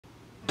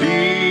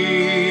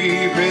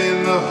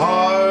the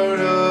heart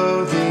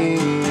of the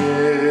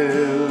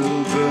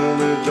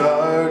infinite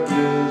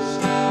darkness,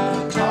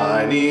 a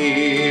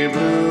tiny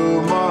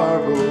blue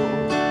marble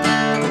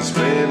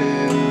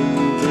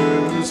spinning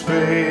through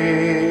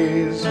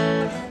space,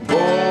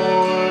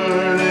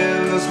 born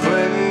in the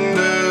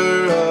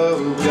splendor of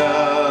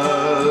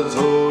God's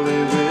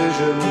holy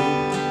vision,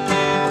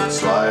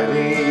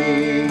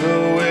 sliding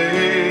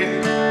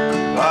away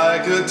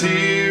like a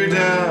tear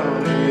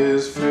down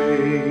his face.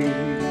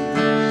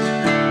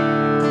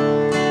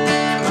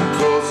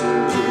 Closer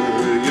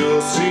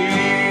you'll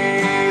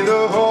see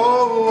the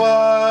whole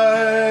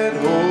wide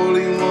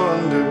holy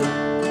wonder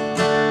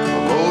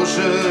of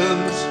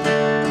oceans,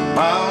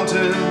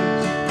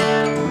 mountains,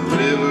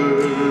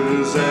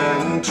 rivers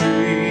and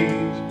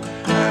trees,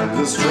 and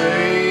the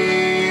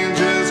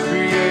strangest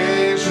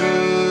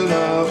creation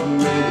of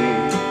many,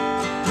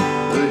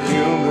 the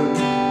human,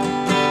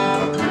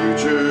 a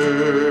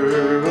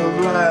creature of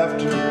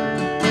laughter,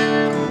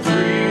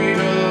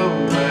 freedom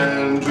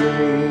and dreams.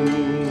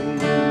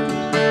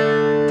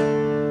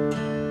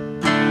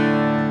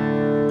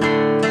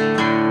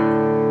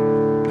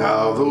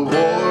 Now the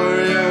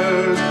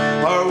warriors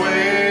are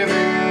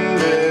waving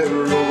their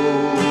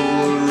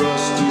old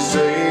rusty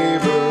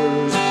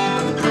sabres,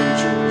 and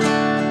preachers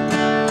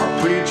are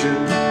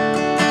preaching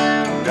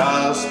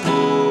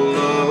gospel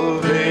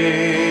of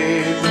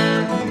hate,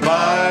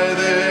 by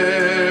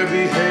their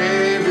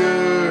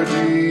behavior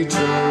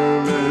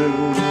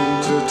determined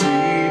to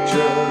teach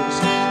us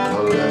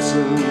a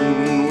lesson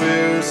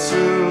we're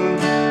soon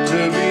to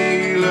be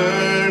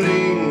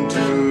learning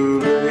too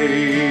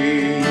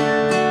late.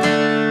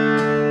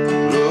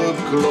 Look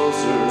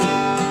closer,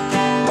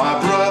 my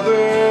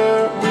brother,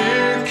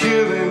 we're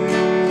killing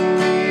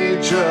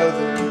each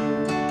other.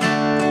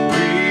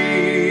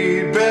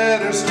 We'd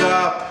better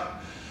stop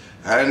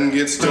and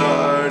get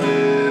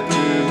started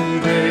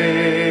today,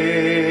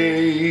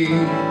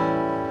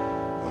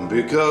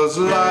 because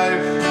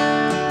life